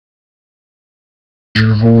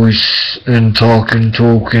your voice and talking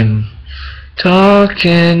token.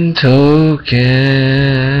 Talking token.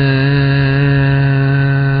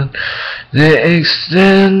 The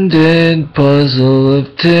extended puzzle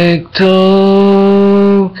of TikTok.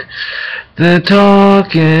 The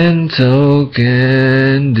talking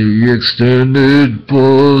token, the extended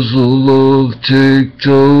puzzle of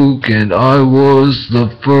TikTok, and I was the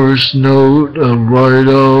first note to write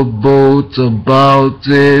a boat about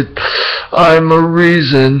it. I'm a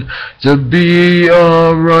reason to be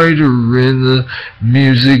a writer in the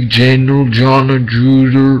music genre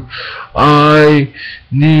Jupiter. I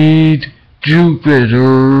need Jupiter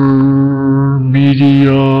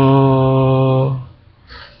Media.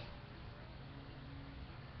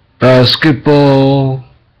 Basketball,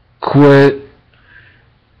 quit,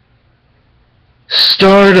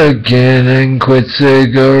 start again and quit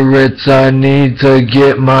cigarettes. I need to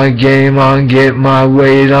get my game on, get my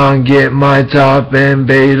weight on, get my top and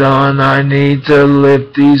bait on. I need to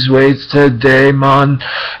lift these weights today, man,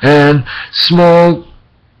 and smoke.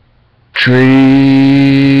 Trees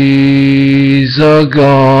are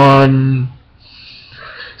gone.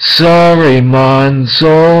 Sorry, man,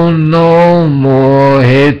 so no more.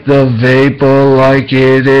 Hit the vapor like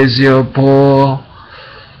it is your paw.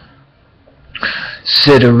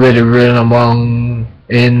 Zitter in a bong,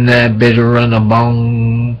 in that bitter and a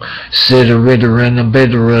bong. Zitter in a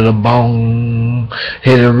bitter and a bong.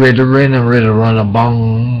 Hit a ritter in a ritter and a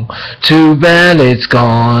bong. Too bad it's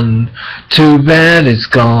gone. Too bad it's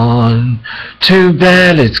gone. Too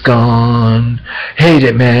bad it's gone. Hate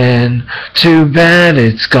it, man. Too bad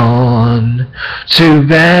it's gone. Too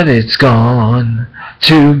bad it's gone.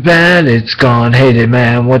 Too bad it's gone. Hate it,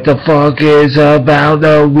 man. What the fuck is about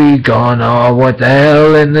the week on? Oh, what the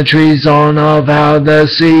hell in the trees on of how the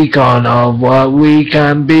sea gone of what we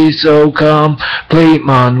can be so complete,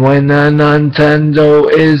 man. When the Nintendo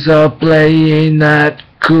is playing that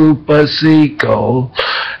Koopa sequel.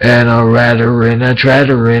 And a ratter and a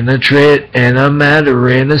tratter and a trit and a matter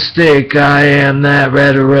and a stick. I am that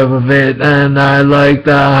ratter of it, and I like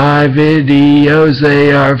the high videos.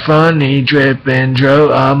 They are funny, drip and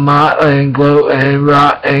dro, a mott and glow and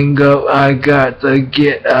rot and go. I got to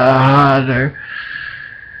get a hotter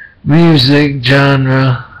music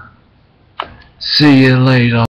genre. See you later.